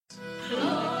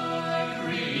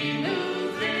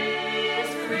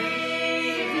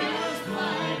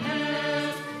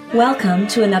Welcome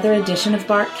to another edition of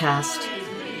Bartcast,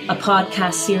 a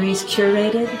podcast series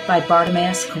curated by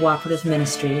Bartimaeus Cooperative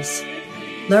Ministries.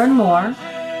 Learn more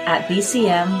at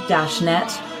bcm-net.org.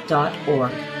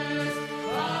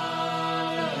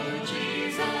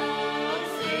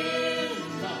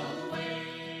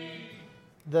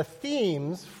 The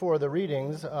themes for the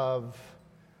readings of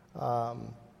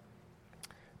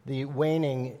the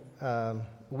waning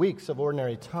weeks of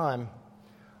ordinary time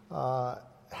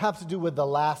have to do with the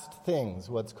last things,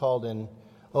 what's called in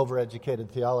overeducated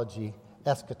theology,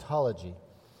 eschatology.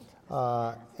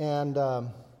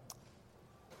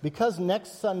 Because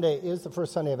next Sunday is the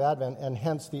first Sunday of Advent, and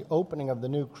hence the opening of the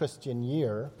new Christian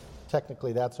year,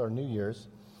 technically that's our New Year's,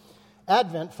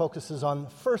 Advent focuses on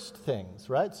first things,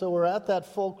 right? So we're at that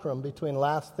fulcrum between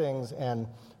last things and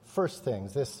first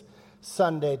things. This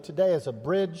Sunday today is a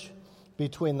bridge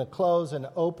between the close and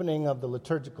opening of the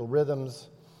liturgical rhythms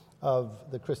of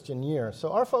the Christian year.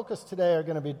 So our focus today are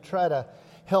going to be try to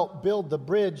help build the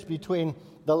bridge between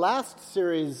the last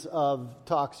series of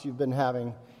talks you've been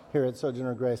having here at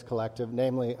Sojourner Grace Collective,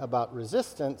 namely about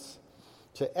resistance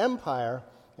to empire,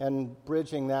 and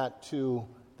bridging that to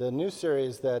the new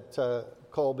series that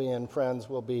Colby and friends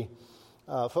will be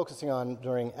focusing on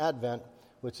during Advent,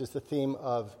 which is the theme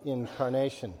of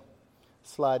incarnation.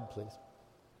 Slide, please.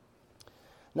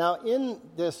 Now, in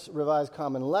this Revised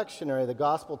Common Lectionary, the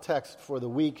gospel text for the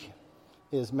week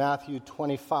is Matthew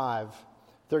 25,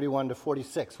 31 to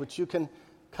 46, which you can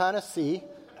kind of see,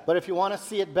 but if you want to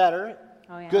see it better,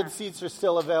 good seats are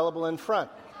still available in front.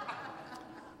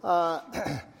 Now,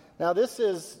 this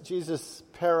is Jesus'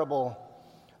 parable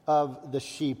of the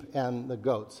sheep and the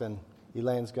goats, and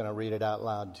Elaine's going to read it out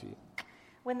loud to you.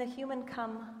 When the human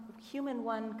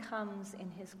one comes in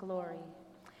his glory,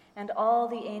 and all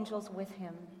the angels with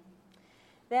him,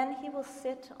 then he will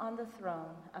sit on the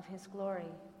throne of his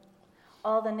glory.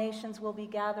 All the nations will be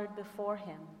gathered before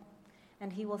him,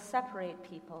 and he will separate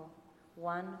people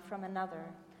one from another,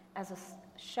 as a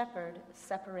shepherd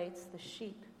separates the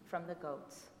sheep from the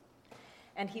goats.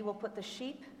 And he will put the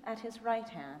sheep at his right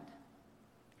hand,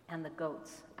 and the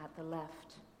goats at the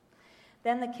left.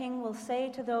 Then the king will say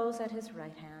to those at his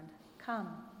right hand,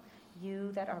 "Come,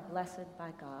 you that are blessed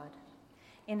by God,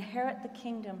 inherit the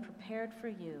kingdom prepared for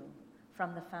you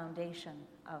from the foundation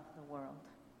of the world."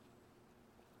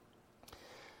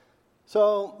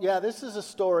 So, this is a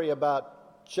story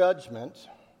about judgment,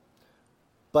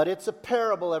 but it's a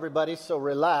parable, everybody, so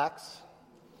relax.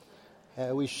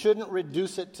 We shouldn't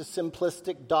reduce it to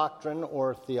simplistic doctrine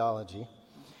or theology.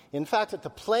 In fact, at the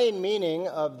plain meaning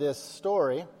of this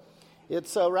story,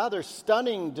 it's a rather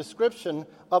stunning description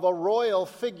of a royal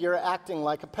figure acting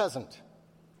like a peasant.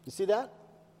 You see that?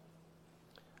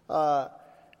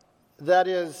 That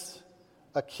is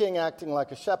a king acting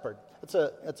like a shepherd. It's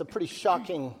a pretty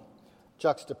shocking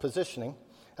juxtapositioning.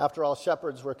 After all,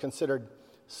 shepherds were considered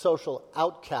social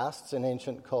outcasts in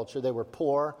ancient culture. They were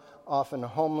poor, often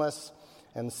homeless,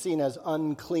 and seen as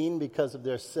unclean because of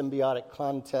their symbiotic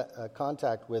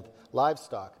contact with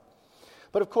livestock.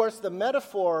 But of course, the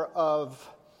metaphor of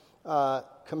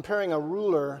comparing a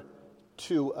ruler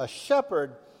to a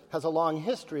shepherd has a long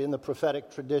history in the prophetic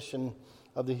tradition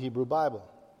of the Hebrew Bible.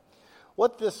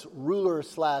 What this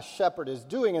ruler/shepherd is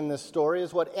doing in this story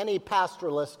is what any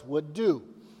pastoralist would do,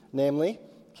 namely,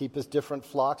 keep his different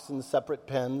flocks in separate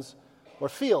pens or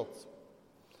fields.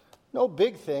 No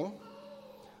big thing,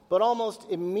 but almost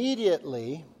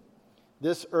immediately,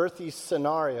 this earthy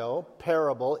scenario,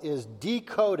 parable, is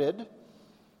decoded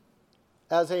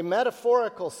as a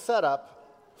metaphorical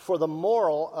setup for the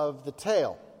moral of the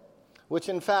tale, which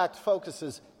in fact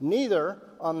focuses neither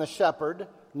on the shepherd,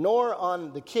 nor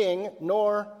on the king,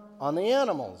 nor on the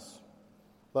animals,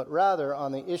 but rather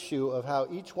on the issue of how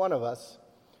each one of us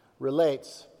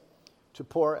relates to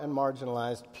poor and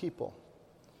marginalized people.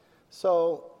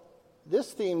 So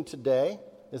this theme today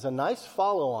is a nice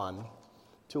follow-on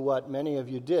to what many of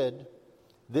you did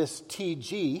this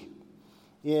TG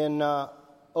in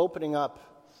opening up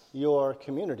your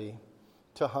community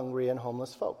to hungry and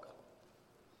homeless folk.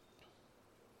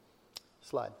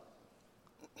 Slide.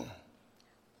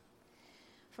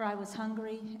 For I was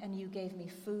hungry, and you gave me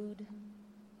food.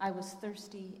 I was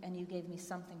thirsty, and you gave me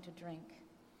something to drink.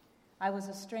 I was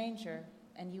a stranger,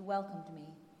 and you welcomed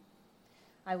me.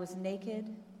 I was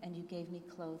naked, and you gave me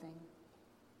clothing.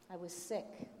 I was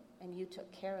sick, and you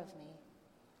took care of me.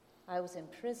 I was in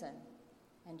prison,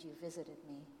 and you visited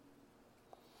me.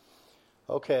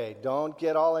 Okay, don't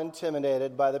get all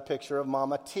intimidated by the picture of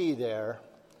Mama T there.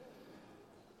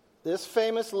 This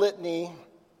famous litany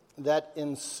that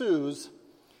ensues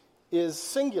is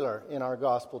singular in our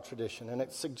gospel tradition, and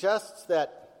it suggests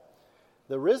that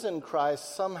the risen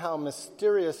Christ somehow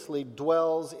mysteriously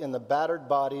dwells in the battered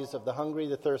bodies of the hungry,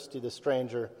 the thirsty, the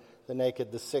stranger, the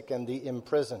naked, the sick, and the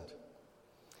imprisoned.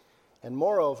 And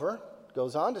moreover,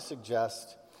 goes on to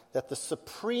suggest that the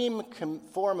supreme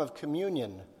form of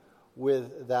communion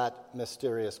with that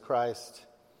mysterious Christ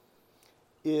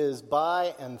is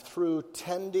by and through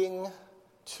tending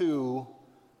to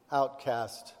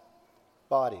outcast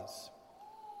bodies.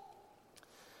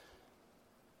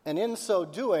 And in so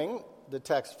doing, the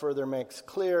text further makes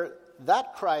clear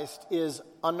that Christ is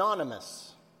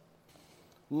anonymous,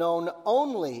 known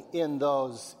only in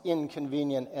those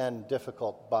inconvenient and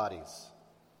difficult bodies.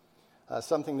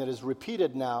 Something that is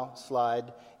repeated now,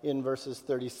 slide, in verses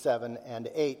 37 and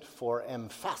 8 for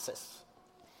emphasis.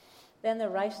 Then the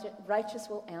righteous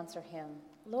will answer him,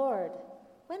 Lord,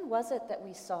 when was it that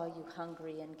we saw you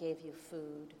hungry and gave you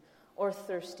food, or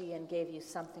thirsty and gave you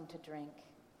something to drink?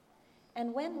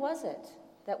 And when was it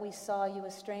that we saw you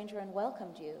a stranger and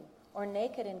welcomed you, or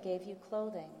naked and gave you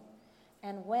clothing?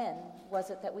 And when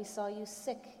was it that we saw you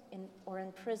sick or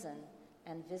in prison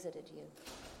and visited you?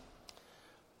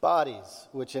 Bodies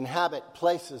which inhabit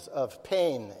places of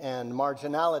pain and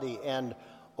marginality and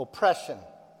oppression.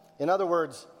 In other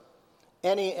words,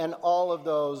 any and all of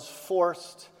those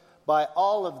forced by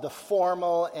all of the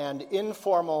formal and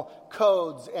informal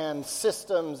codes and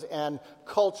systems and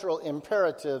cultural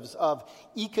imperatives of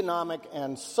economic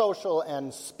and social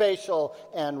and spatial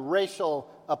and racial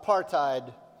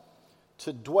apartheid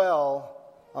to dwell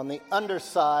on the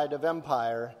underside of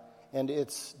empire and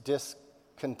its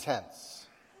discontents.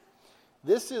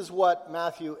 This is what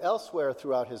Matthew elsewhere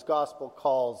throughout his gospel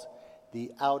calls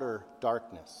the outer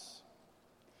darkness.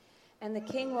 And the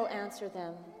king will answer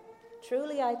them,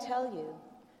 Truly I tell you,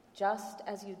 just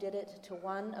as you did it to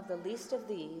one of the least of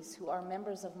these who are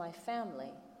members of my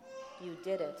family, you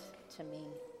did it to me.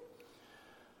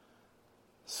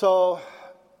 So,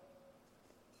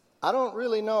 I don't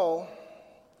really know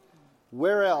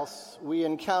where else we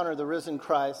encounter the risen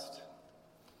Christ,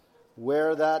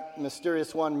 where that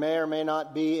mysterious one may or may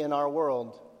not be in our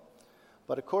world.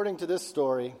 But according to this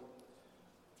story,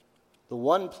 the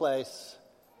one place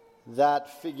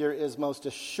that figure is most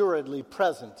assuredly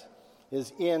present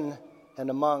is in and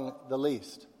among the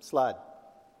least. Slide.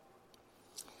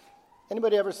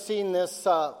 Anybody ever seen this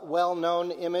well-known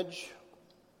image?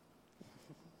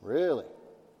 Really?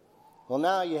 Well,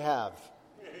 now you have.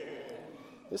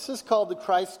 This is called the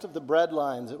Christ of the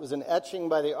Breadlines. It was an etching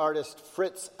by the artist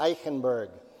Fritz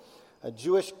Eichenberg, a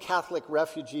Jewish Catholic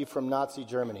refugee from Nazi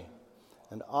Germany.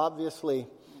 And obviously,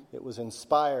 it was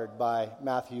inspired by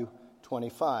Matthew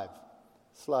 25.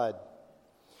 Slide.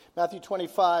 Matthew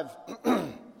 25,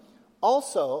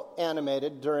 also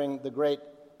animated during the Great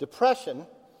Depression.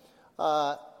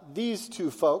 These two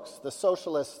folks, the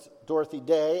socialist Dorothy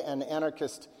Day and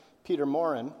anarchist Peter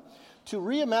Morin, to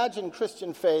reimagine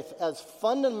Christian faith as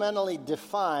fundamentally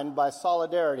defined by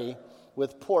solidarity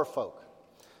with poor folk.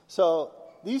 So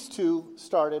these two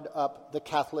started up the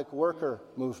Catholic worker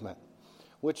movement,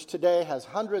 which today has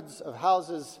hundreds of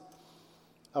houses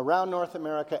around North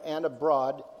America and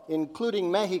abroad,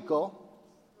 including Mexico.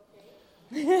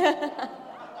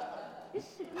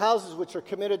 Houses which are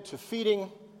committed to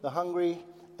feeding the hungry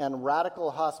and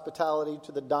radical hospitality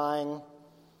to the dying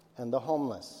and the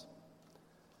homeless.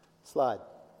 Slide.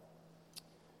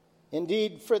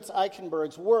 Indeed, Fritz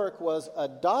Eichenberg's work was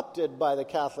adopted by the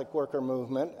Catholic worker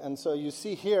movement, and so you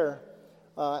see here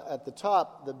at the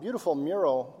top the beautiful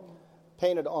mural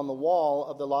painted on the wall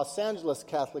of the Los Angeles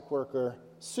Catholic worker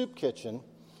soup kitchen,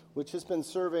 which has been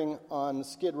serving on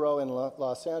Skid Row in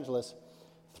Los Angeles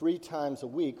 3 times a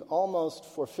week, almost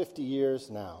for 50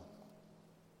 years now.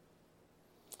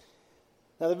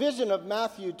 Now, the vision of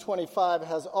Matthew 25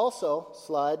 has also,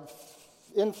 slide,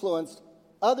 influenced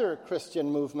other Christian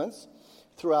movements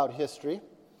throughout history,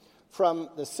 from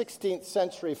the 16th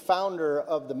century founder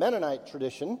of the Mennonite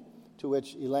tradition, to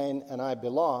which Elaine and I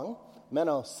belong,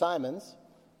 Menno Simons.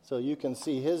 So you can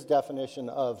see his definition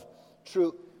of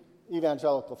true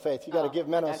evangelical faith. You got to give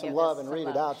Menno some love and read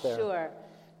it out there. Sure.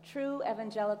 True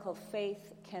evangelical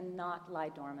faith cannot lie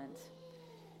dormant.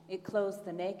 It clothes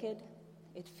the naked,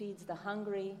 it feeds the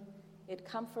hungry, it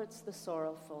comforts the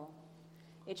sorrowful,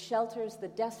 it shelters the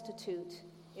destitute,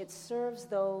 it serves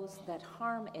those that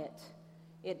harm it,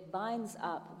 it binds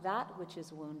up that which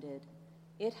is wounded,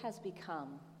 it has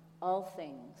become all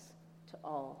things to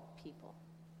all people.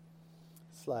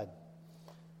 Slide.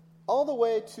 All the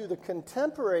way to the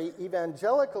contemporary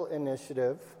evangelical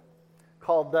initiative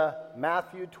called the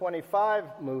Matthew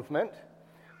 25 movement,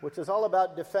 which is all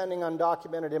about defending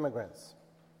undocumented immigrants.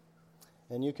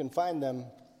 And you can find them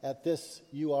at this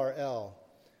URL,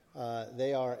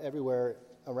 They are everywhere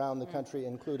around the country,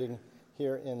 including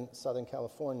here in Southern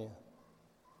California.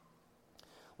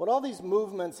 What all these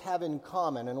movements have in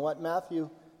common, and what Matthew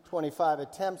 25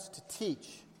 attempts to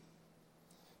teach,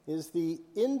 is the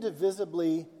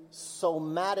indivisibly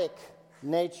somatic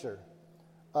nature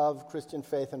of Christian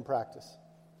faith and practice,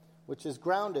 which is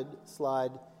grounded,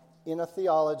 slide, in a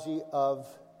theology of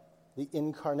the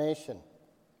incarnation.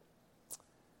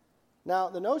 Now,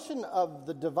 the notion of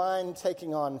the divine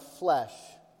taking on flesh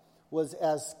was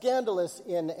as scandalous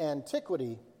in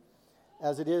antiquity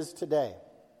as it is today.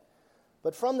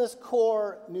 But from this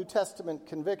core New Testament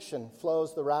conviction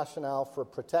flows the rationale for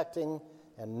protecting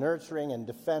and nurturing and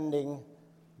defending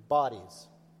bodies,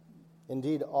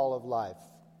 indeed all of life.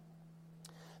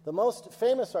 The most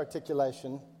famous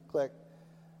articulation,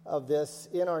 of this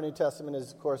in our New Testament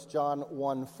is, of course, John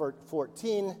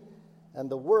 1:14,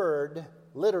 and the Word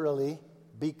literally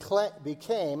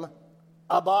became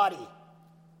a body.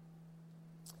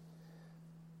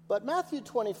 But Matthew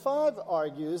 25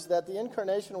 argues that the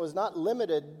incarnation was not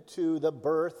limited to the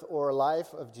birth or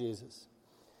life of Jesus.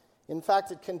 In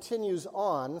fact, it continues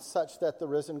on such that the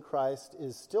risen Christ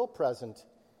is still present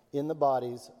in the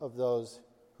bodies of those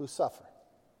who suffer.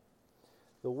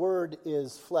 The Word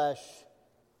is flesh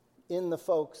in the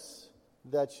folks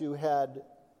that you had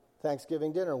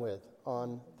Thanksgiving dinner with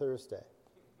on Thursday.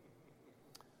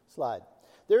 Slide.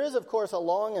 There is, of course, a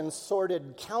long and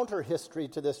sordid counter-history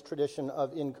to this tradition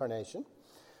of incarnation,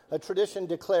 a tradition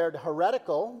declared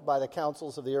heretical by the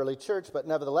councils of the early church, but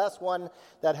nevertheless one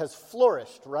that has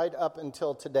flourished right up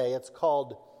until today. It's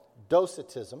called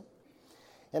Docetism,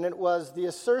 and it was the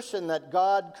assertion that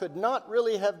God could not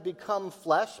really have become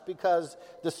flesh because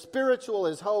the spiritual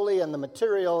is holy and the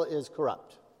material is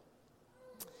corrupt.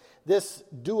 This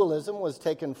dualism was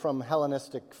taken from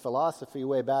Hellenistic philosophy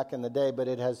way back in the day, but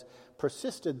it has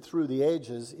persisted through the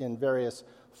ages in various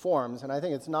forms. And I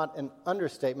think it's not an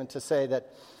understatement to say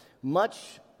that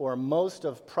much or most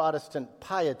of Protestant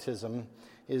pietism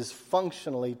is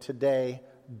functionally today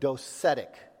docetic.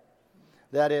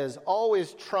 That is,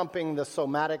 always trumping the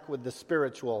somatic with the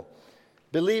spiritual,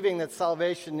 believing that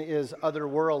salvation is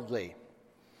otherworldly.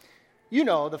 You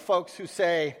know, the folks who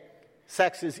say,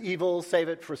 sex is evil, save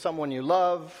it for someone you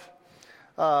love,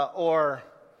 or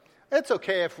it's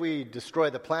okay if we destroy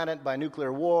the planet by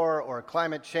nuclear war or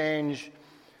climate change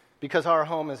because our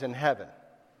home is in heaven.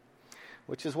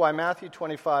 Which is why Matthew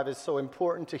 25 is so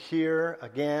important to hear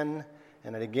again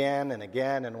and again and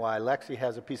again, and why Lexi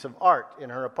has a piece of art in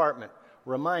her apartment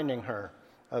reminding her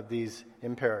of these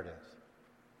imperatives.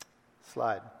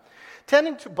 Slide.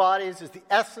 Tending to bodies is the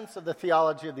essence of the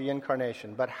theology of the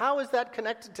incarnation, but how is that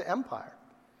connected to empire?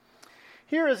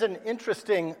 Here is an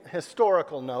interesting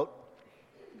historical note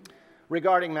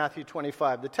regarding Matthew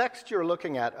 25. The text you're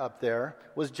looking at up there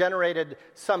was generated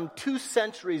some 2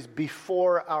 centuries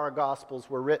before our Gospels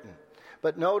were written.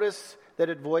 But notice that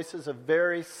it voices a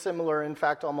very similar, in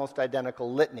fact, almost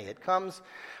identical litany. It comes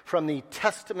from the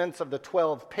Testaments of the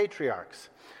 12 Patriarchs,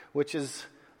 which is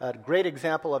a great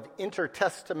example of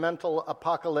intertestamental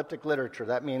apocalyptic literature.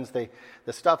 That means the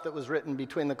stuff that was written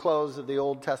between the close of the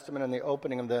Old Testament and the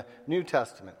opening of the New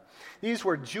Testament. These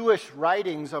were Jewish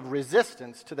writings of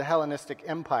resistance to the Hellenistic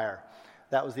Empire.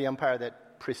 That was the empire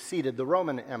that preceded the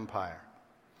Roman Empire.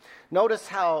 Notice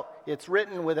how it's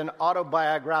written with an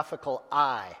autobiographical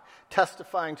eye,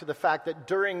 testifying to the fact that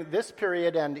during this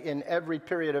period and in every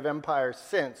period of empire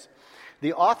since,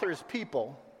 the author's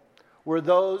people were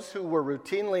those who were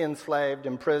routinely enslaved,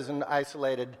 imprisoned,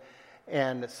 isolated,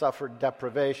 and suffered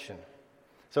deprivation.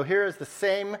 So here is the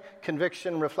same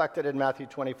conviction reflected in Matthew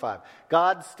 25.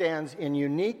 God stands in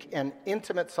unique and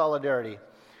intimate solidarity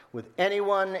with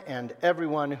anyone and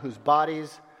everyone whose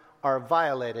bodies are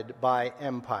violated by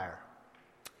empire.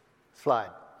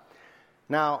 Slide.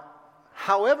 Now,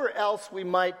 however else we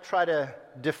might try to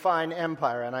define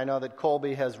empire, and I know that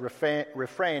Colby has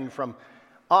refrained from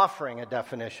offering a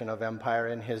definition of empire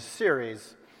in his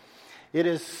series, it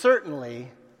is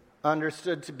certainly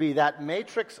understood to be that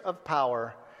matrix of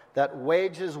power that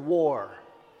wages war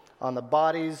on the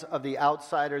bodies of the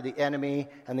outsider, the enemy,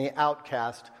 and the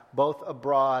outcast, both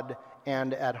abroad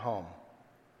and at home.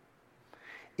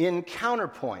 In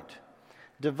counterpoint,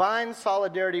 divine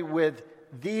solidarity with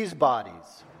these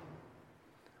bodies,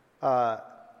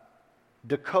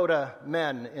 Dakota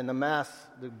men in the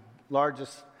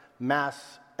largest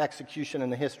mass execution in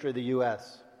the history of the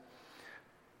U.S.,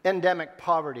 endemic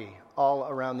poverty all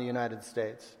around the United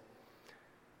States,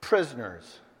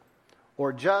 prisoners,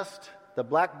 or just the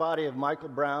black body of Michael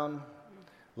Brown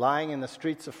lying in the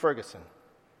streets of Ferguson.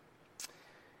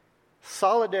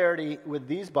 Solidarity with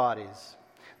these bodies,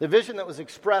 The vision that was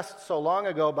expressed so long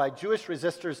ago by Jewish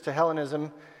resistors to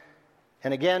Hellenism,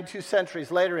 and again 2 centuries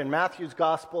later in Matthew's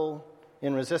Gospel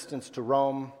in resistance to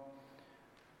Rome,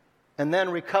 and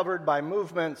then recovered by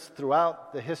movements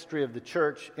throughout the history of the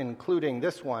church, including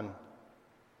this one.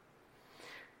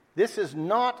 This is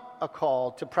not a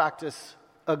call to practice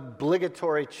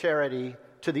obligatory charity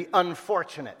to the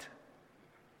unfortunate,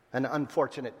 an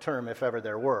unfortunate term if ever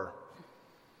there were,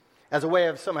 as a way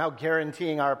of somehow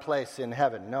guaranteeing our place in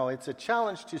heaven. No, it's a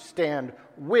challenge to stand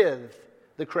with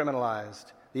the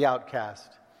criminalized, the outcast,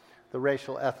 the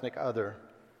racial, ethnic other,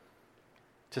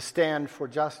 to stand for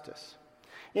justice.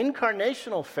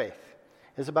 Incarnational faith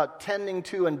is about tending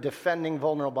to and defending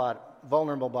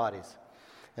vulnerable bodies,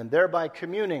 and thereby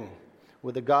communing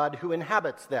with the God who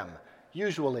inhabits them,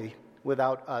 usually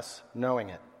without us knowing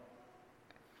it.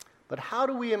 But how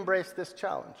do we embrace this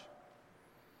challenge?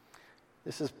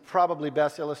 This is probably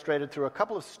best illustrated through a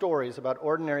couple of stories about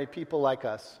ordinary people like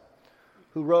us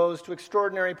who rose to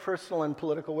extraordinary personal and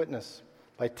political witness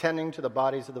by tending to the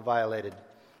bodies of the violated,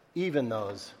 even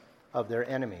those of their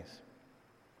enemies.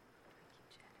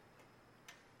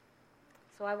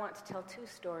 So I want to tell 2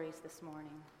 stories this morning.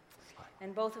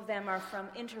 And both of them are from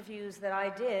interviews that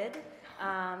I did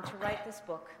to write this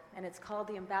book. And it's called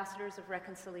The Ambassadors of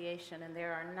Reconciliation. And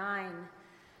there are 9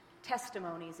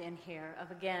 testimonies in here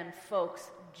of, again, folks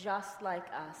just like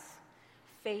us,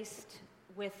 faced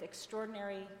with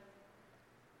extraordinary,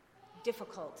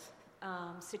 difficult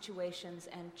situations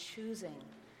and choosing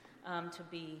to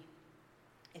be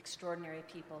extraordinary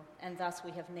people. And thus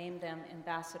we have named them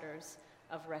Ambassadors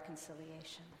of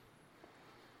Reconciliation.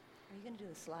 Are you going to do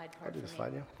the slide part? I'll do the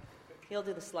slide, yeah. He'll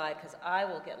do the slide because I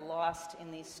will get lost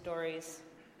in these stories.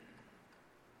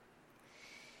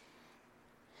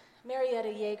 Marietta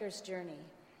Yeager's journey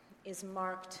is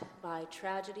marked by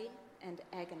tragedy and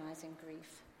agonizing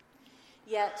grief.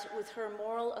 Yet, with her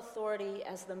moral authority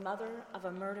as the mother of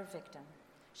a murder victim,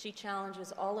 she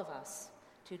challenges all of us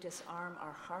to disarm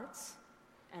our hearts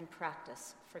and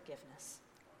practice forgiveness.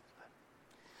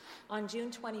 On June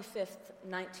 25th,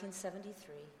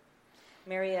 1973,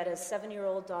 Marietta's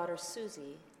 7-year-old daughter,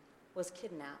 Susie, was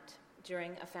kidnapped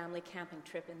during a family camping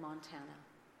trip in Montana.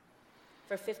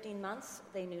 For 15 months,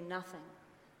 they knew nothing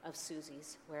of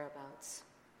Susie's whereabouts.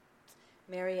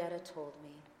 Marietta told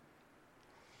me,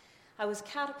 "I was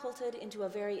catapulted into a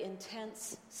very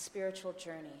intense spiritual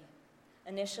journey.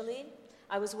 Initially,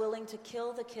 I was willing to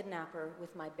kill the kidnapper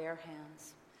with my bare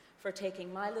hands for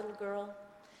taking my little girl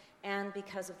and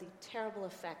because of the terrible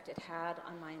effect it had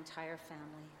on my entire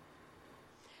family.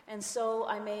 And so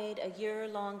I made a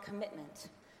year-long commitment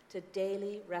to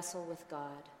daily wrestle with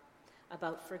God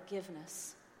about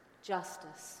forgiveness,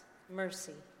 justice,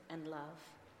 mercy, and love.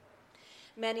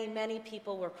 Many, many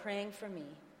people were praying for me,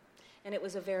 and it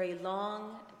was a very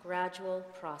long, gradual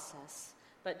process.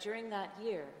 But during that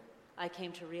year, I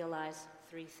came to realize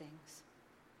 3 things.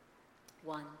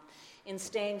 1, in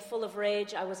staying full of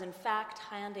rage, I was in fact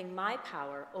handing my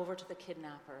power over to the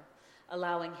kidnapper,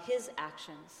 allowing his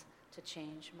actions to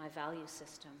change my value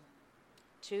system.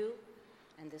 2,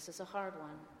 and this is a hard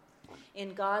one,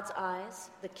 in God's eyes,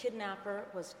 the kidnapper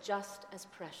was just as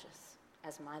precious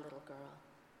as my little girl.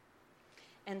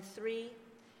 And 3,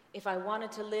 if I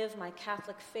wanted to live my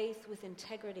Catholic faith with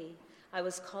integrity, I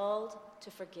was called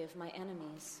to forgive my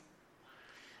enemies.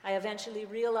 I eventually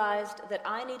realized that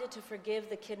I needed to forgive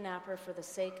the kidnapper for the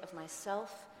sake of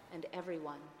myself and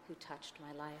everyone who touched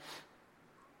my life.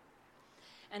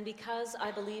 And because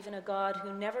I believe in a God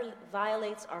who never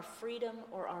violates our freedom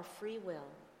or our free will,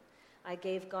 I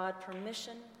gave God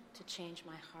permission to change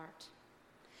my heart.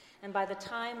 And by the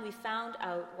time we found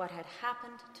out what had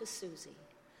happened to Susie,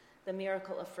 the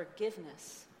miracle of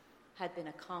forgiveness had been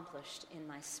accomplished in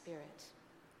my spirit.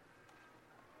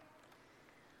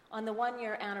 On the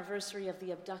 1-year anniversary of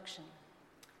the abduction,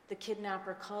 the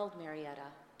kidnapper called Marietta,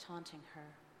 taunting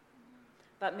her.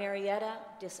 But Marietta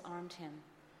disarmed him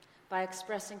by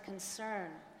expressing concern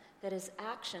that his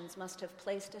actions must have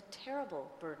placed a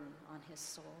terrible burden on his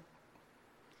soul.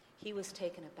 He was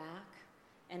taken aback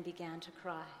and began to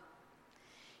cry.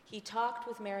 He talked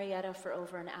with Marietta for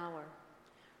over an hour,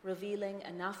 revealing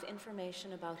enough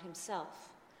information about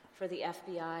himself for the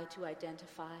FBI to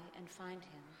identify and find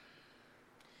him.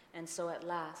 And so at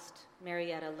last,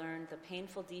 Marietta learned the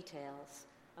painful details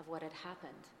of what had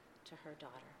happened to her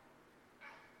daughter.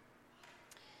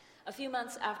 A few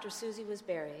months after Susie was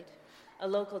buried, a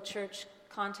local church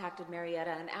contacted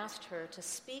Marietta and asked her to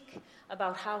speak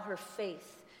about how her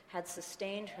faith had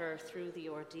sustained her through the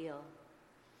ordeal.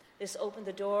 This opened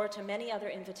the door to many other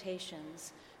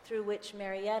invitations through which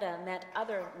Marietta met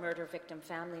other murder victim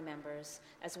family members,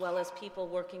 as well as people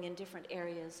working in different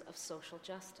areas of social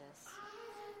justice.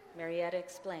 Marietta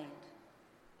explained,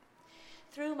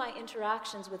 "Through my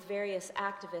interactions with various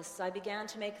activists, I began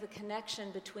to make the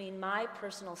connection between my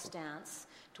personal stance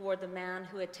toward the man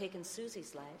who had taken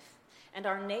Susie's life and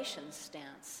our nation's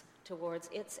stance towards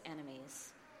its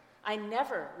enemies. I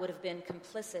never would have been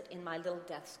complicit in my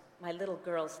little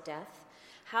girl's death.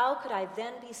 How could I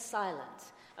then be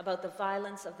silent about the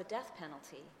violence of the death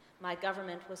penalty my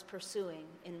government was pursuing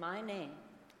in my name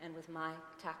and with my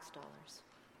tax dollars?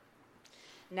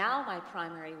 Now my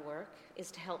primary work is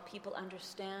to help people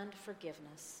understand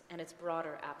forgiveness and its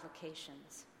broader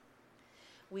applications.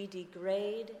 We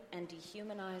degrade and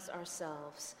dehumanize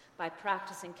ourselves by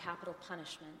practicing capital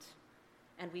punishment,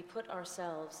 and we put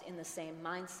ourselves in the same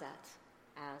mindset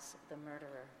as the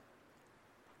murderer."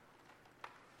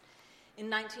 In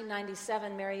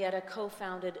 1997, Marietta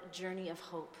co-founded Journey of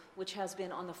Hope, which has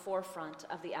been on the forefront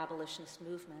of the abolitionist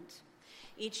movement.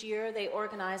 Each year, they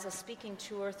organize a speaking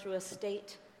tour through a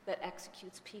state that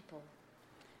executes people.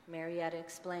 Marietta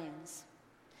explains,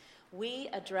 "We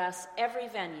address every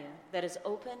venue that is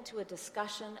open to a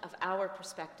discussion of our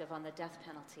perspective on the death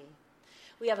penalty.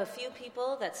 We have a few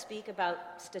people that speak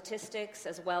about statistics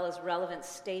as well as relevant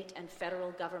state and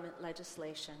federal government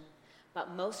legislation, but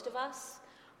most of us,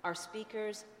 our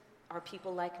speakers, are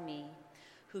people like me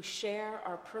who share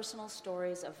our personal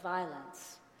stories of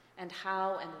violence and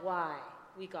how and why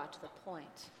we got to the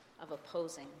point of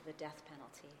opposing the death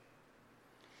penalty."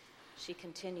 She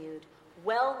continued,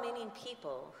 "Well-meaning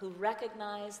people who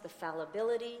recognize the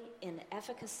fallibility,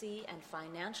 inefficacy, and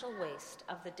financial waste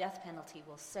of the death penalty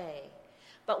will say,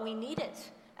 but we need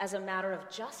it as a matter of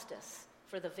justice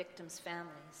for the victims'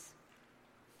 families.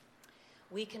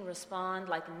 We can respond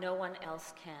like no one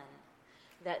else can,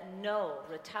 that no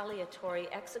retaliatory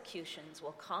executions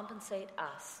will compensate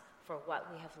us for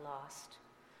what we have lost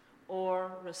or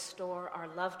restore our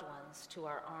loved ones to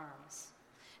our arms.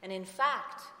 And in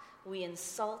fact, we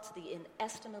insult the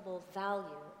inestimable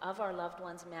value of our loved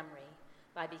one's memory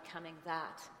by becoming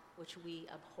that which we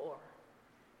abhor,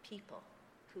 people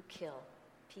who kill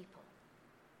people.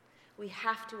 We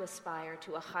have to aspire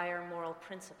to a higher moral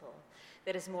principle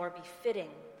that is more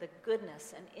befitting the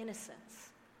goodness and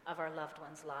innocence of our loved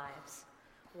ones' lives,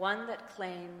 one that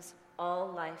claims all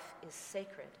life is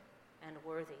sacred and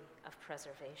worthy of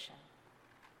preservation."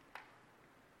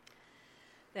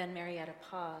 Then Marietta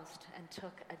paused and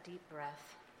took a deep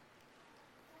breath.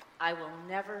 "I will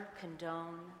never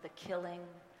condone the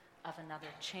killing of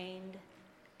another chained,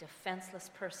 defenseless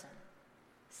person,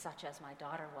 such as my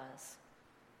daughter was.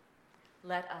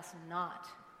 Let us not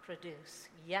produce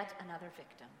yet another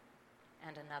victim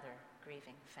and another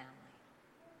grieving family."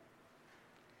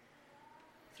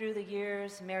 Through the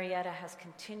years, Marietta has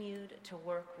continued to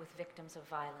work with victims of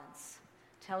violence,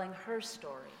 telling her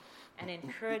story and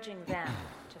encouraging them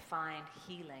to find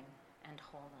healing and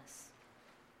wholeness.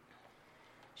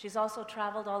 She's also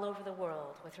traveled all over the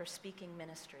world with her speaking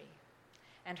ministry,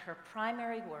 and her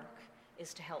primary work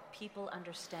is to help people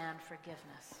understand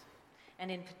forgiveness,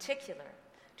 and in particular,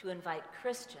 to invite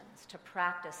Christians to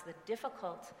practice the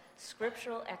difficult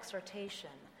scriptural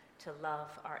exhortation to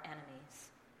love our enemies.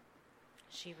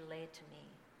 She relayed to me,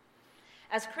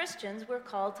 "As Christians, we're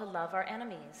called to love our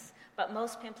enemies, but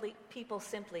most people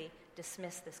simply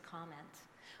dismiss this comment.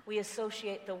 We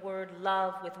associate the word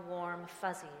love with warm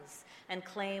fuzzies and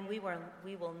claim we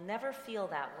will never feel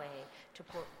that way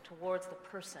towards the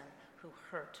person who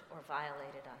hurt or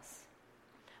violated us.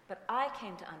 But I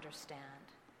came to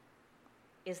understand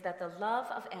is that the love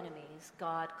of enemies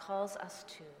God calls us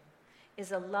to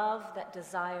is a love that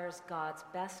desires God's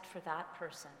best for that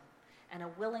person and a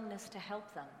willingness to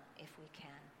help them if we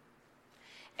can.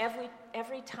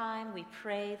 Every time we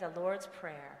pray the Lord's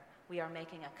Prayer, we are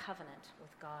making a covenant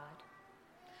with God.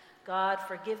 God,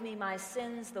 forgive me my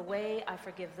sins the way I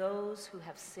forgive those who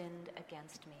have sinned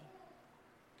against me.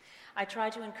 I try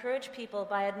to encourage people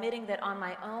by admitting that on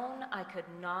my own, I could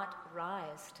not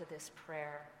rise to this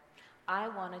prayer. I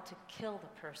wanted to kill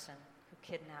the person who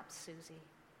kidnapped Susie.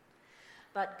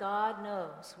 But God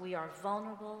knows we are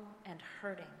vulnerable and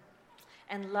hurting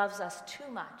and loves us too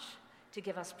much to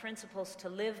give us principles to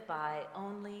live by,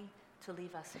 only to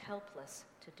leave us helpless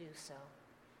to do so.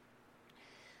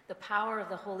 The power of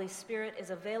the Holy Spirit is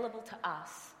available to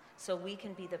us so we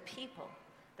can be the people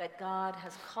that God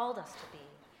has called us to be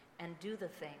and do the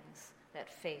things that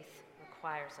faith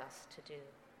requires us to do.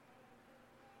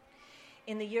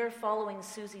 In the year following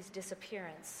Susie's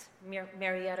disappearance,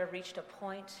 Marietta reached a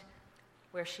point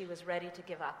where she was ready to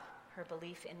give up her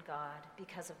belief in God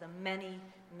because of the many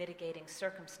mitigating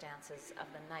circumstances of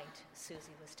the night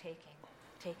Susie was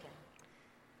taken.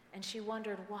 And she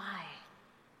wondered why.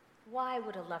 Why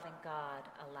would a loving God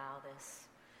allow this?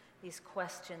 These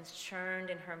questions churned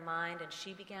in her mind, and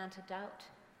she began to doubt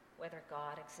whether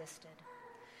God existed.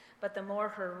 But the more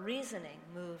her reasoning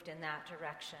moved in that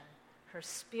direction, her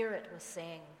spirit was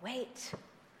saying, wait,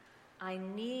 I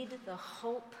need the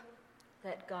hope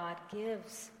that God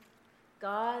gives.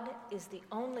 God is the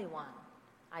only one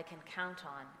I can count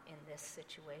on in this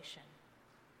situation.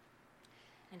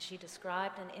 And she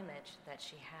described an image that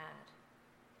she had.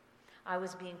 I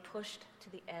was being pushed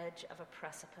to the edge of a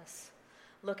precipice,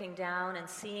 looking down and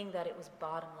seeing that it was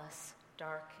bottomless,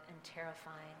 dark, and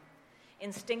terrifying.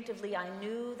 Instinctively, I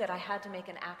knew that I had to make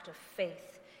an act of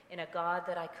faith in a God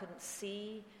that I couldn't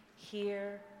see,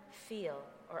 hear, feel,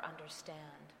 or understand.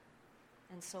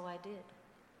 And so I did.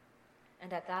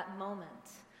 And at that moment,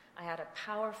 I had a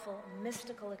powerful,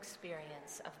 mystical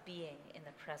experience of being in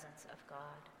the presence of God.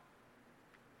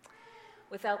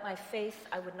 Without my faith,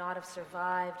 I would not have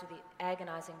survived the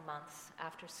agonizing months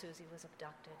after Susie was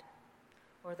abducted,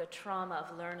 or the trauma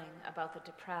of learning about the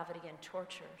depravity and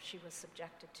torture she was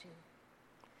subjected to.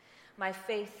 My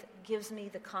faith gives me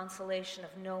the consolation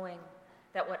of knowing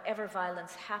that whatever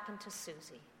violence happened to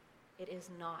Susie, it is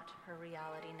not her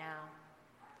reality now.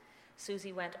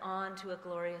 Susie went on to a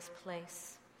glorious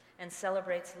place and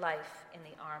celebrates life in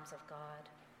the arms of God.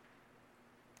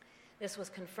 This was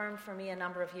confirmed for me a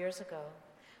number of years ago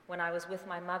when I was with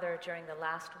my mother during the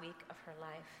last week of her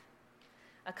life.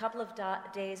 A couple of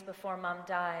days before Mom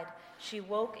died, she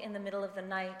woke in the middle of the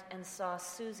night and saw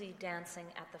Susie dancing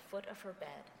at the foot of her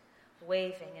bed,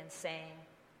 waving and saying,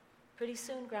 "Pretty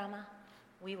soon, Grandma,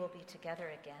 we will be together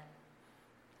again."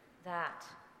 That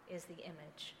is the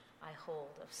image I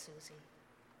hold of Susie.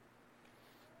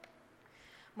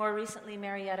 More recently,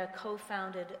 Marietta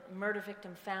co-founded Murder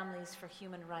Victim Families for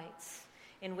Human Rights,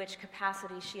 in which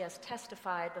capacity she has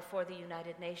testified before the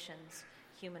United Nations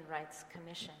Human Rights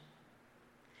Commission.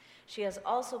 She has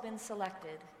also been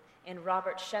selected in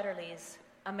Robert Shetterly's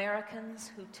Americans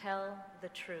Who Tell the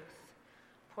Truth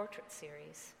portrait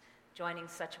series, joining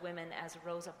such women as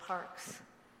Rosa Parks,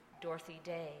 Dorothy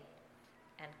Day,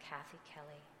 and Kathy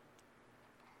Kelly.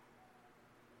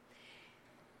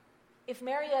 If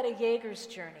Marietta Yeager's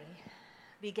journey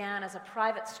began as a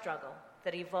private struggle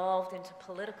that evolved into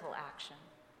political action,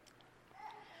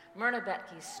 Myrna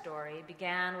Betke's story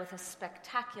began with a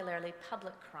spectacularly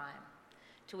public crime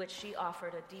to which she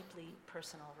offered a deeply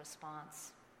personal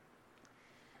response.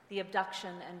 The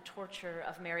abduction and torture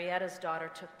of Marietta's daughter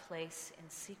took place in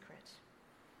secret,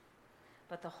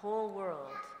 but the whole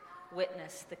world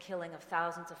witnessed the killing of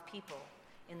thousands of people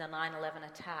in the 9/11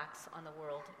 attacks on the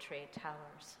World Trade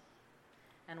Towers.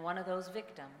 And one of those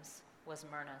victims was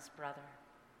Myrna's brother.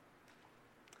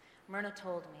 Myrna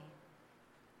told me,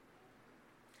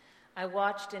 "I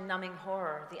watched in numbing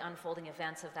horror the unfolding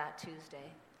events of that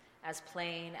Tuesday as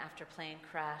plane after plane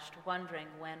crashed, wondering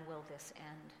when will this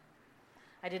end.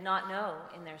 I did not know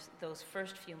in those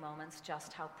first few moments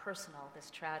just how personal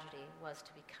this tragedy was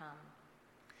to become.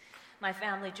 My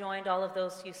family joined all of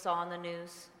those you saw on the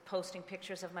news, posting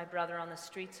pictures of my brother on the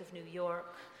streets of New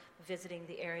York, visiting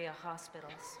the area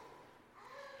hospitals.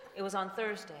 It was on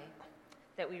Thursday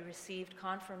that we received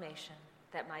confirmation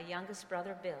that my youngest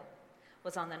brother, Bill,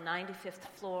 was on the 95th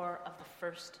floor of the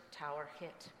first tower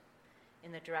hit,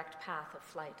 in the direct path of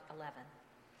Flight 11.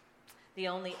 The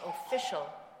only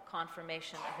official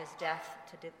confirmation of his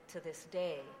death to this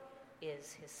day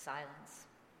is his silence.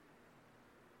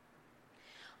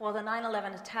 While the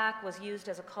 9/11 attack was used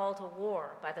as a call to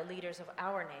war by the leaders of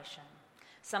our nation,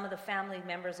 some of the family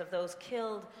members of those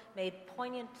killed made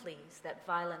poignant pleas that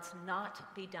violence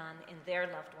not be done in their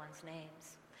loved ones'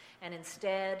 names, and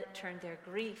instead turned their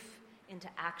grief into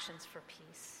actions for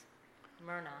peace.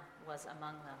 Myrna was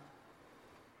among them.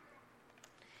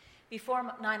 Before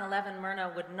 9/11, Myrna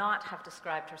would not have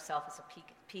described herself as a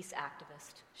peace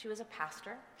activist. She was a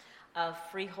pastor of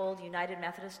Freehold United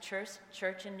Methodist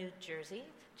Church in New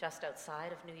Jersey, just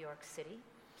outside of New York City.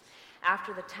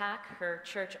 After the attack, her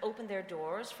church opened their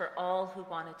doors for all who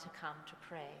wanted to come to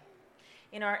pray.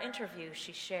 In our interview,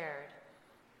 she shared,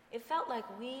 "It felt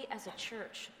like we as a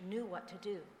church knew what to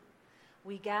do.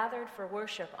 We gathered for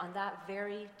worship on that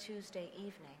very Tuesday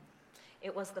evening.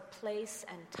 It was the place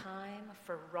and time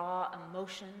for raw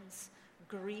emotions,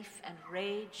 grief and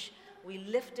rage. We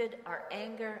lifted our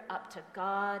anger up to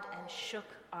God and shook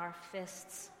our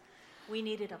fists. We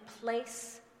needed a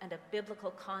place and a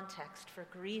biblical context for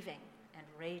grieving and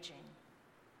raging.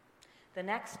 The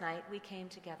next night, we came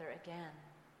together again,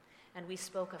 and we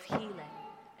spoke of healing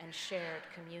and shared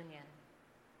communion.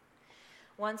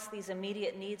 Once these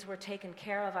immediate needs were taken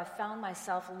care of, I found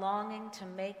myself longing to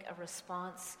make a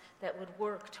response that would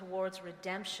work towards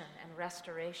redemption and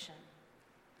restoration.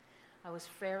 I was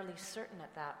fairly certain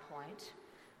at that point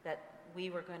that we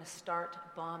were going to start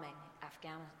bombing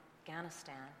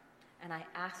Afghanistan, and I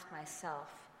asked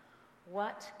myself,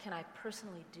 what can I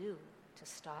personally do to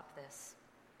stop this?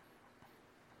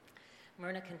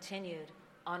 Myrna continued,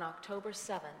 on October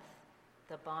 7th,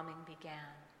 the bombing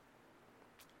began.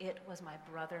 It was my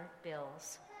brother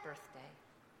Bill's birthday.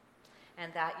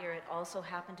 And that year it also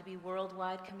happened to be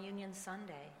Worldwide Communion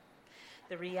Sunday.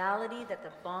 The reality that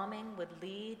the bombing would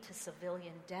lead to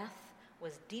civilian death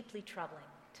was deeply troubling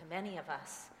to many of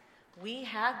us. We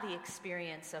had the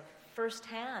experience of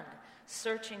firsthand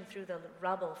searching through the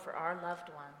rubble for our loved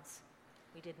ones.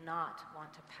 We did not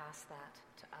want to pass that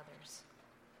to others.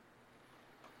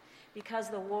 Because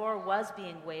the war was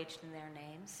being waged in their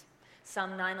names,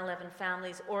 some 9/11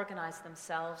 families organized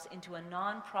themselves into a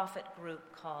nonprofit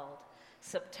group called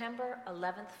September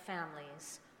 11th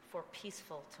Families for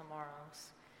Peaceful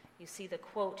Tomorrows. You see the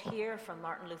quote here from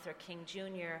Martin Luther King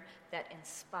Jr. that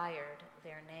inspired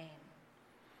their name.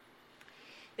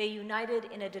 They united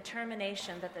in a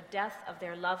determination that the death of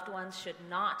their loved ones should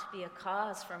not be a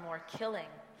cause for more killing,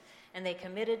 and they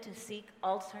committed to seek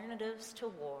alternatives to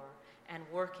war and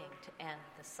working to end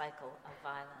the cycle of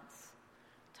violence.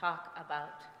 Talk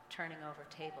about turning over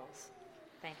tables.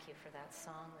 Thank you for that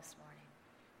song this morning.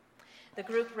 The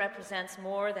group represents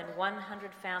more than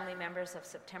 100 family members of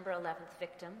September 11th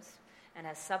victims and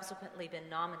has subsequently been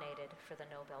nominated for the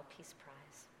Nobel Peace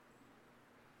Prize.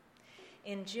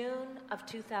 In June of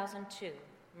 2002,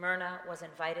 Myrna was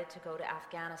invited to go to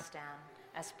Afghanistan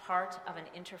as part of an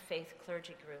interfaith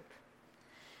clergy group.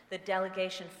 The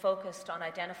delegation focused on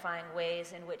identifying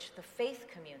ways in which the faith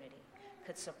community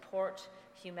could support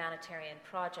humanitarian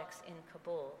projects in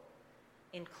Kabul,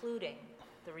 including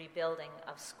the rebuilding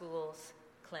of schools,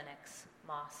 clinics,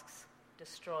 mosques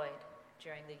destroyed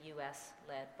during the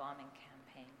U.S.-led bombing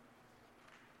campaign.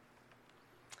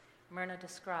 Myrna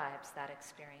describes that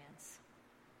experience.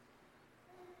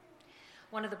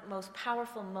 One of the most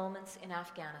powerful moments in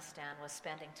Afghanistan was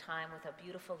spending time with a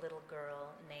beautiful little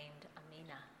girl named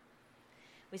Amina.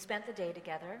 We spent the day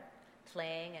together,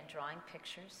 playing and drawing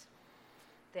pictures.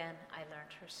 Then I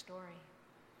learned her story.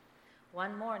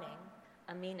 One morning,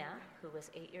 Amina, who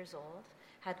was 8 years old,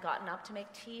 had gotten up to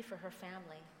make tea for her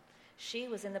family. She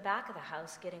was in the back of the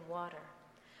house getting water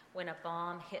when a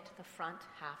bomb hit the front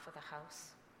half of the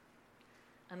house.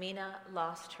 Amina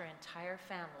lost her entire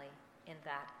family in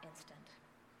that instant.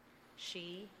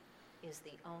 She is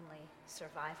the only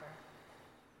survivor.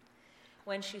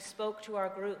 When she spoke to our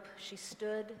group, she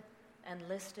stood and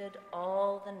listed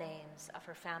all the names of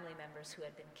her family members who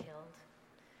had been killed.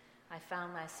 I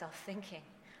found myself thinking,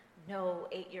 no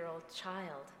 8-year-old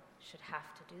child should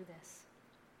have to do this.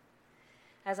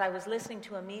 As I was listening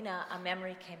to Amina, a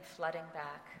memory came flooding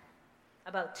back.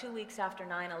 About 2 weeks after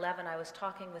 9/11, I was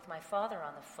talking with my father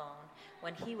on the phone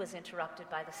when he was interrupted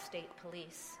by the state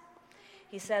police.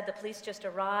 He said, the police just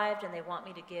arrived and they want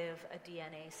me to give a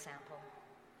DNA sample.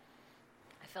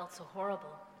 I felt so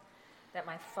horrible that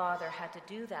my father had to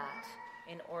do that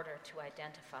in order to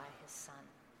identify his son.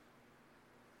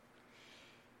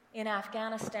 In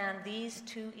Afghanistan, these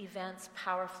two events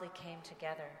powerfully came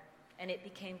together, and it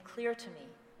became clear to me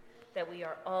that we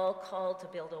are all called to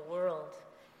build a world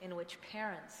in which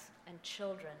parents and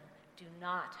children do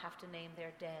not have to name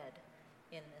their dead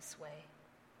in this way.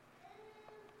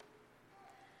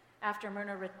 After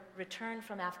Myrna returned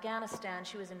from Afghanistan,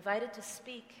 she was invited to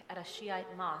speak at a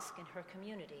Shiite mosque in her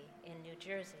community in New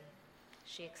Jersey.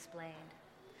 She explained,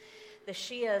 the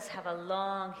Shias have a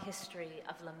long history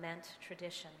of lament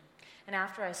tradition. And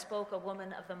after I spoke, a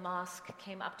woman of the mosque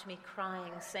came up to me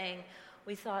crying, saying,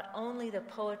 we thought only the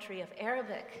poetry of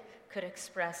Arabic could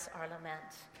express our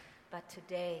lament. But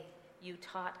today, you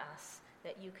taught us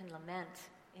that you can lament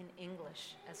in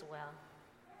English as well.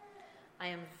 I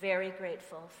am very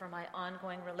grateful for my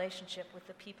ongoing relationship with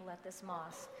the people at this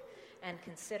mosque and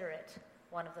consider it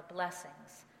one of the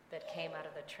blessings that came out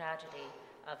of the tragedy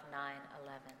of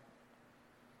 9/11.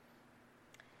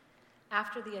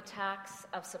 After the attacks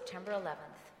of September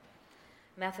 11th,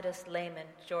 Methodist layman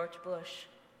George Bush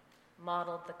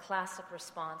modeled the classic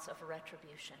response of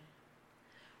retribution,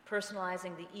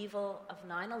 personalizing the evil of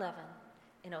 9/11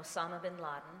 in Osama bin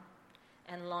Laden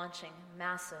and launching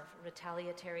massive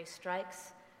retaliatory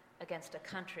strikes against a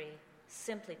country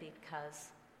simply because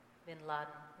bin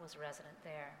Laden was resident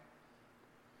there.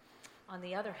 On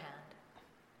the other hand,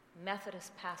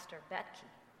 Methodist pastor Betke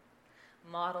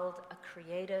modeled a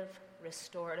creative,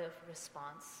 restorative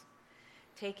response,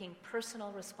 taking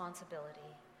personal responsibility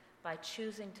by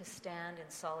choosing to stand in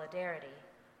solidarity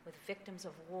with victims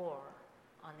of war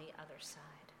on the other side.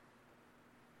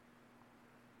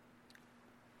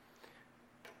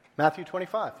 Matthew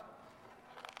 25.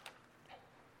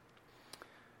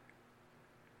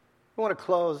 I want to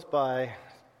close by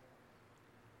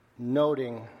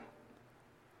noting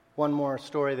one more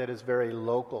story that is very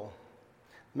local.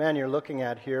 The man you're looking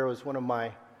at here was one of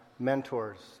my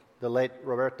mentors, the late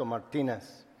Roberto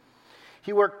Martinez.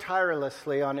 He worked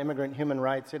tirelessly on immigrant human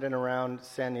rights in and around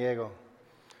San Diego.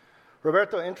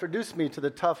 Roberto introduced me to the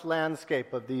tough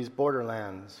landscape of these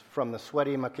borderlands, from the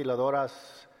sweaty maquiladoras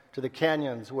to the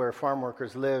canyons where farm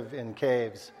workers live in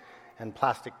caves and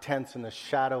plastic tents in the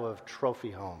shadow of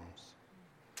trophy homes.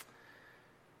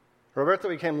 Roberto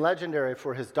became legendary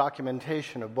for his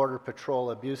documentation of Border Patrol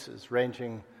abuses,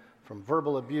 ranging from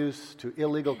verbal abuse to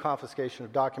illegal confiscation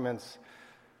of documents,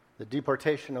 the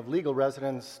deportation of legal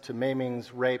residents, to maimings,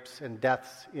 rapes, and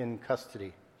deaths in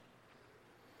custody.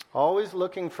 Always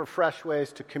looking for fresh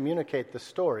ways to communicate the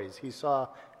stories he saw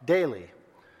daily,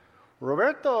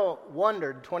 Roberto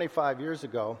wondered 25 years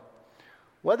ago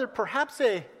whether perhaps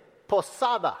a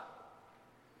posada,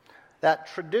 that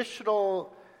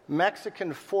traditional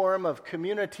Mexican form of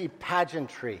community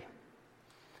pageantry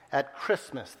at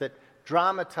Christmas that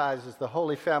dramatizes the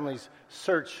Holy Family's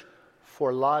search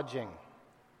for lodging.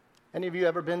 Any of you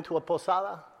ever been to a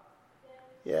posada?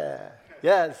 Yeah.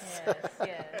 Yes.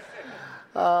 Yes.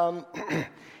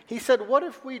 He said, what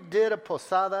if we did a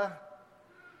posada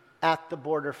at the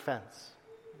border fence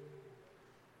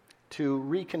to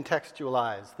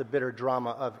recontextualize the bitter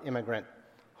drama of immigrant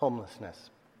homelessness?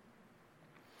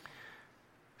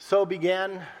 So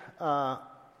began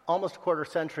almost a quarter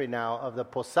century now of the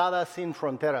Posada Sin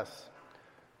Fronteras,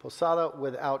 Posada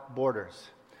Without Borders,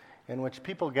 in which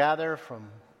people gather from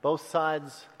both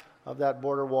sides of that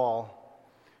border wall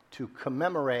to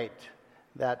commemorate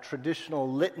that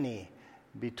traditional litany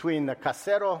between the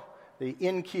casero, the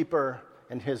innkeeper,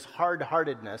 and his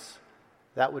hard-heartedness.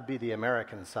 That would be the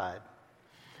American side.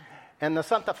 And the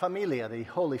Santa Familia, the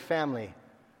Holy Family,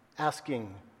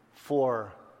 asking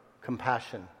for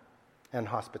compassion and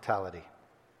hospitality.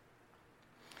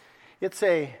 It's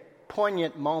a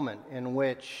poignant moment in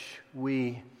which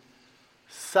we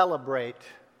celebrate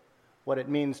what it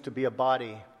means to be a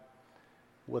body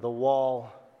with a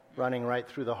wall running right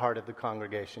through the heart of the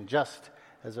congregation, just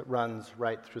as it runs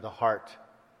right through the heart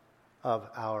of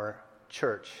our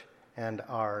church and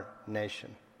our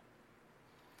nation.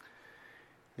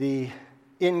 The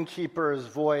innkeeper's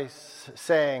voice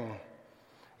saying,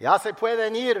 "Ya se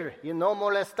pueden ir y no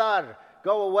molestar,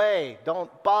 go away,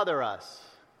 don't bother us,"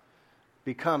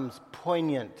 becomes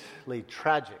poignantly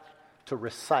tragic to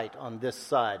recite on this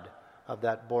side of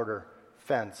that border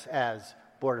fence as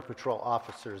Border Patrol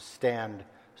officers stand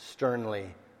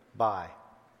sternly by.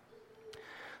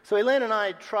 So Elaine and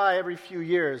I try every few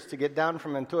years to get down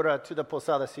from Ventura to the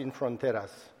Posada Sin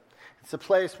Fronteras. It's a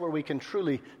place where we can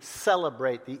truly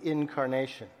celebrate the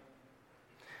incarnation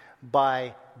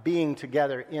by being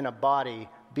together in a body,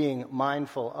 being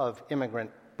mindful of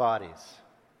immigrant bodies.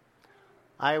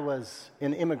 I was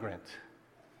an immigrant,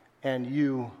 and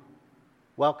you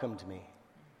welcomed me.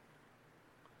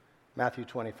 Matthew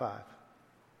 25.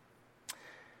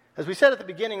 As we said at the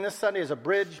beginning, this Sunday is a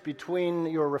bridge between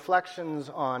your reflections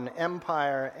on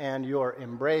empire and your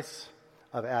embrace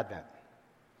of Advent.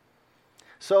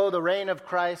 So the reign of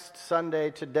Christ Sunday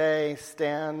today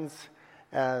stands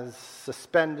as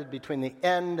suspended between the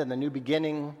end and the new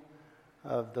beginning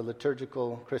of the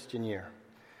liturgical Christian year.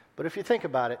 But if you think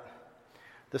about it,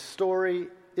 the story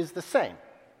is the same.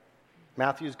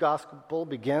 Matthew's gospel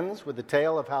begins with the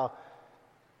tale of how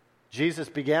Jesus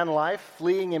began life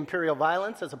fleeing imperial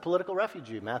violence as a political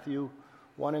refugee, Matthew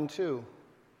 1 and 2.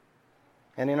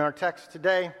 And in our text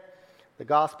today, the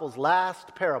gospel's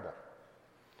last parable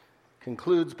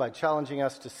concludes by challenging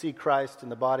us to see Christ in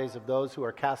the bodies of those who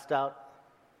are cast out,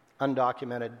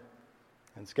 undocumented,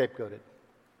 and scapegoated.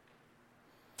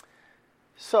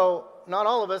 So, not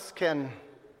all of us can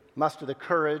muster the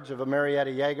courage of a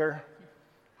Marietta Yeager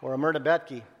or a Myrna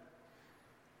Betke,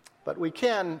 but we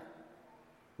can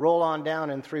roll on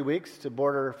down in 3 weeks to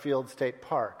Borderfield State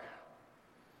Park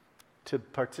to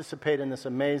participate in this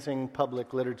amazing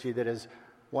public liturgy that is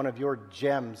one of your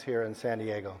gems here in San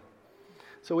Diego.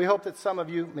 So we hope that some of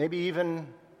you, maybe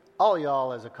even all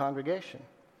y'all as a congregation,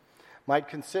 might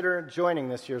consider joining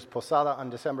this year's Posada on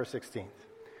December 16th,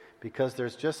 because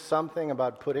there's just something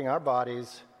about putting our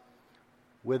bodies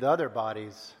with other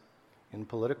bodies in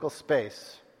political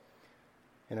space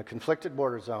in a conflicted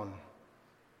border zone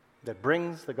that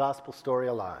brings the gospel story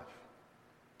alive.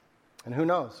 And who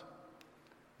knows?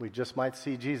 We just might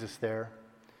see Jesus there,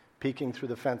 peeking through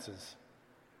the fences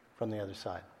from the other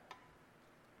side.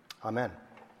 Amen.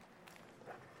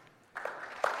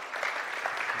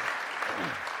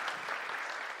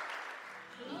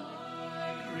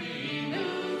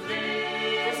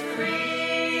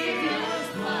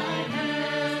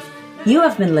 You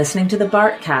have been listening to the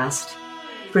Bartcast,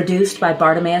 produced by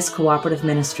Bartimaeus Cooperative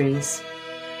Ministries.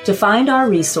 To find our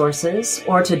resources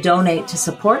or to donate to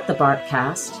support the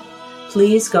Bartcast,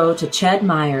 please go to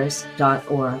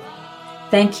chedmyers.org.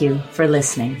 Thank you for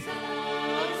listening.